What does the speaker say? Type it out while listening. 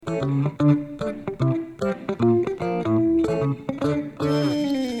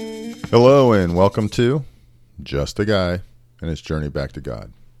Hello and welcome to Just a Guy and His Journey Back to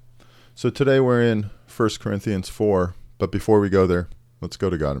God. So today we're in 1 Corinthians 4, but before we go there, let's go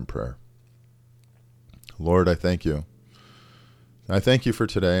to God in prayer. Lord, I thank you. I thank you for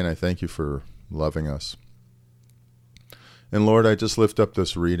today, and I thank you for loving us. And Lord, I just lift up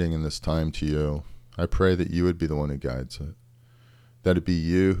this reading and this time to you. I pray that you would be the one who guides it, that it be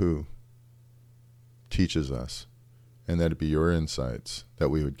you who teaches us, and that it be your insights that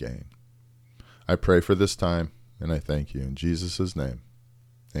we would gain. I pray for this time, and I thank you. In Jesus' name,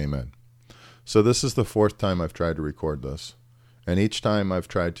 amen. So this is the fourth time I've tried to record this. And each time I've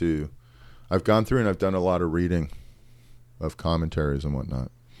gone through and I've done a lot of reading of commentaries and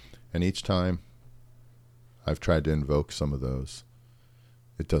whatnot. And each time I've tried to invoke some of those.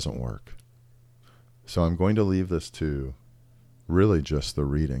 It doesn't work. So I'm going to leave this to really just the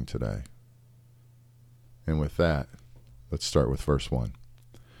reading today. And with that, let's start with verse 1.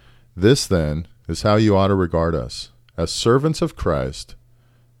 This then is how you ought to regard us, as servants of Christ,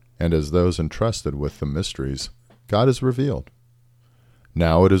 and as those entrusted with the mysteries God has revealed.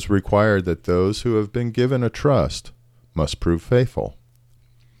 Now it is required that those who have been given a trust must prove faithful.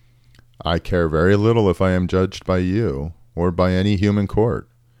 I care very little if I am judged by you or by any human court.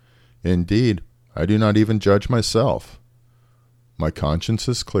 Indeed, I do not even judge myself. My conscience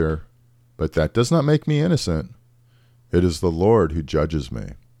is clear, but that does not make me innocent. It is the Lord who judges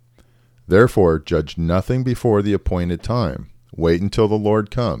me. Therefore, judge nothing before the appointed time. Wait until the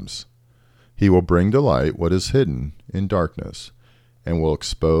Lord comes. He will bring to light what is hidden in darkness, and will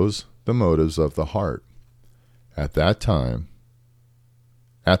expose the motives of the heart. At that time,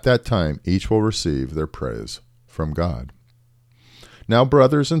 each will receive their praise from God. Now,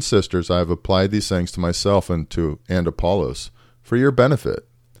 brothers and sisters, I have applied these things to myself and Apollos for your benefit,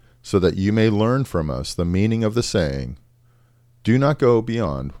 so that you may learn from us the meaning of the saying, do not go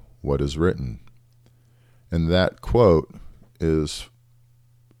beyond what is written. And that quote is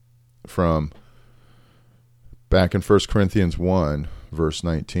from back in 1 Corinthians 1, verse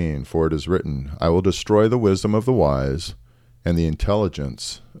 19. For it is written, I will destroy the wisdom of the wise, and the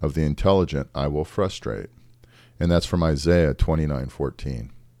intelligence of the intelligent I will frustrate. And that's from Isaiah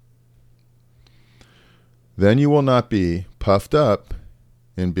 29:14. Then you will not be puffed up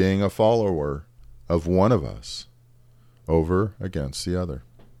in being a follower of one of us over against the other.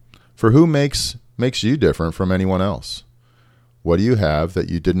 For who makes you different from anyone else? What do you have that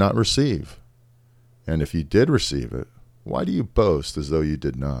you did not receive? And if you did receive it, why do you boast as though you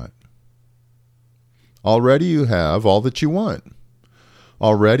did not? Already you have all that you want.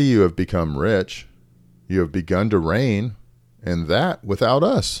 Already you have become rich. You have begun to reign, and that without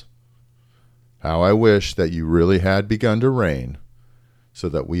us. How I wish that you really had begun to reign, so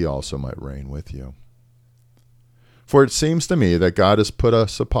that we also might reign with you. For it seems to me that God has put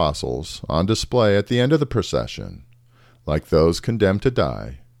us apostles on display at the end of the procession, like those condemned to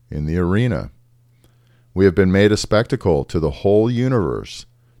die in the arena. We have been made a spectacle to the whole universe,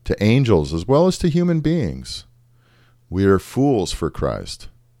 to angels as well as to human beings. We are fools for Christ,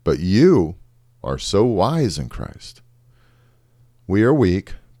 but you are so wise in Christ. We are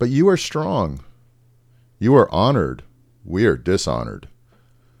weak, but you are strong. You are honored, we are dishonored.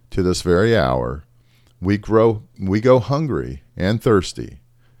 To this very hour, we go hungry and thirsty.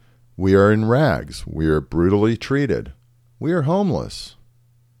 We are in rags. We are brutally treated. We are homeless.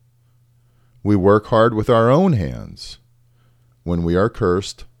 We work hard with our own hands. When we are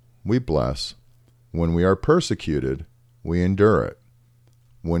cursed, we bless. When we are persecuted, we endure it.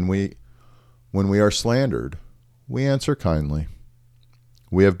 When we are slandered, we answer kindly.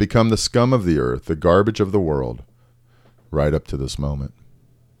 We have become the scum of the earth, the garbage of the world, right up to this moment.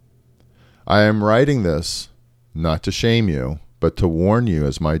 I am writing this not to shame you, but to warn you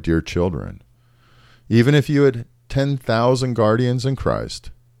as my dear children. Even if you had 10,000 guardians in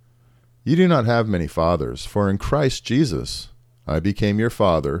Christ, you do not have many fathers, for in Christ Jesus I became your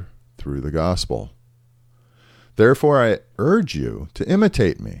father through the gospel. Therefore I urge you to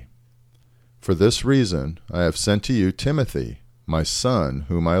imitate me. For this reason I have sent to you Timothy, my son,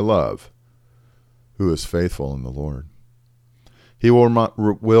 whom I love, who is faithful in the Lord. He will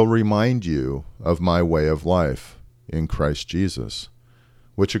remind you of my way of life in Christ Jesus,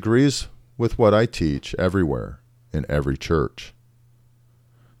 which agrees with what I teach everywhere in every church.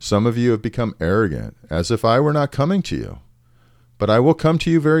 Some of you have become arrogant, as if I were not coming to you. But I will come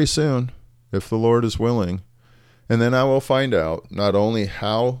to you very soon, if the Lord is willing, and then I will find out not only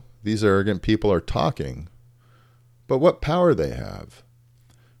how these arrogant people are talking, but what power they have.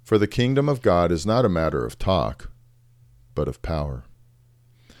 For the kingdom of God is not a matter of talk, but of power.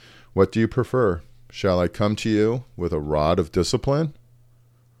 What do you prefer? Shall I come to you with a rod of discipline,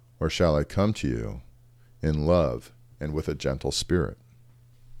 or shall I come to you in love and with a gentle spirit?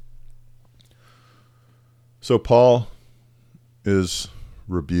 So Paul is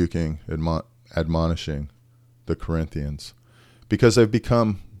rebuking, admonishing the Corinthians because they've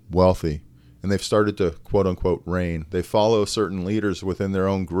become wealthy and they've started to quote unquote reign. They follow certain leaders within their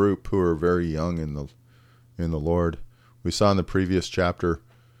own group who are very young in the Lord. We saw in the previous chapter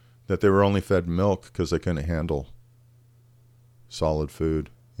that they were only fed milk because they couldn't handle solid food,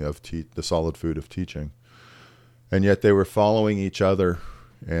 the solid food of teaching. And yet they were following each other,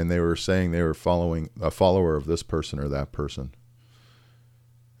 and they were saying they were following a follower of this person or that person.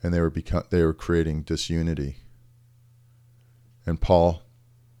 And they were creating disunity. And Paul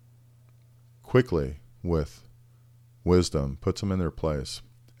quickly, with wisdom, puts them in their place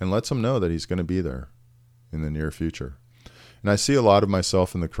and lets them know that he's going to be there in the near future. And I see a lot of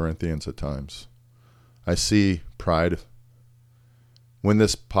myself in the Corinthians at times. I see pride. When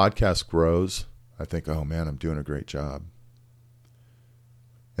this podcast grows, I think, oh man, I'm doing a great job.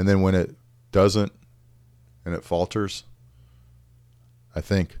 And then when it doesn't and it falters, I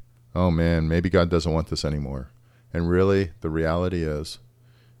think, oh man, maybe God doesn't want this anymore. And really, the reality is,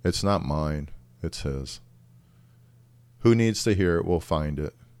 it's not mine, it's His. Who needs to hear it will find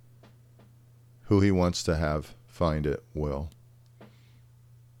it. Who He wants to have find it will.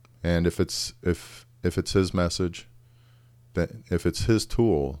 And if it's His message, then if it's His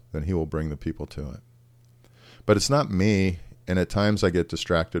tool, then He will bring the people to it. But it's not me, and at times I get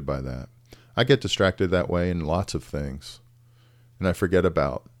distracted by that. I get distracted that way in lots of things, and I forget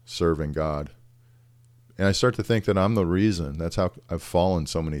about serving God. And I start to think that I'm the reason. That's how I've fallen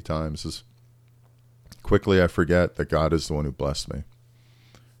so many times, is quickly I forget that God is the one who blessed me.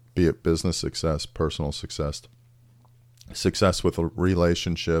 Be it business success, personal success, success with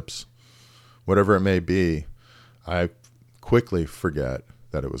relationships, whatever it may be, I quickly forget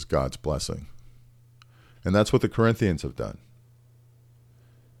that it was God's blessing. And that's what the Corinthians have done.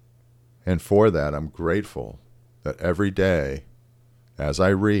 And for that, I'm grateful that every day, as I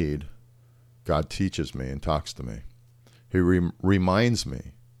read, God teaches me and talks to me. He reminds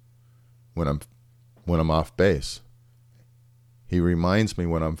me when I'm off base. He reminds me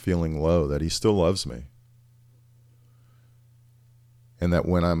when I'm feeling low that He still loves me. And that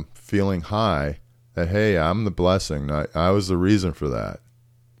when I'm feeling high, that, hey, I'm the blessing. I was the reason for that.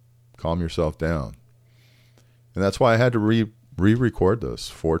 Calm yourself down. And that's why I had to re-record this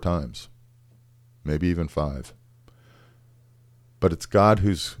 4 times, maybe even 5. But it's God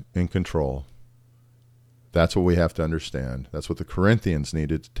who's in control. That's what we have to understand. That's what the Corinthians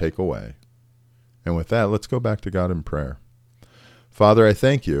needed to take away. And with that, let's go back to God in prayer. Father, I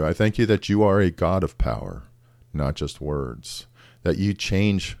thank you. I thank you that you are a God of power, not just words, that you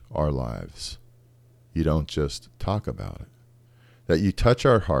change our lives. You don't just talk about it, that you touch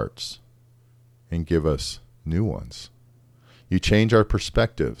our hearts and give us new ones. You change our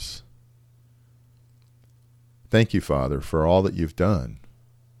perspectives. Thank you, Father, for all that you've done.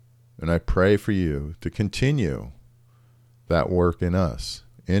 And I pray for you to continue that work in us,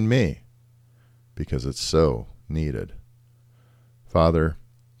 in me, because it's so needed. Father,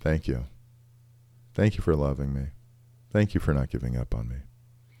 thank you. Thank you for loving me. Thank you for not giving up on me.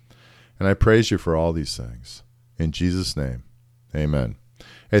 And I praise you for all these things. In Jesus' name, amen.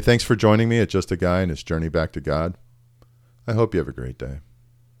 Hey, thanks for joining me at Just a Guy and His Journey Back to God. I hope you have a great day.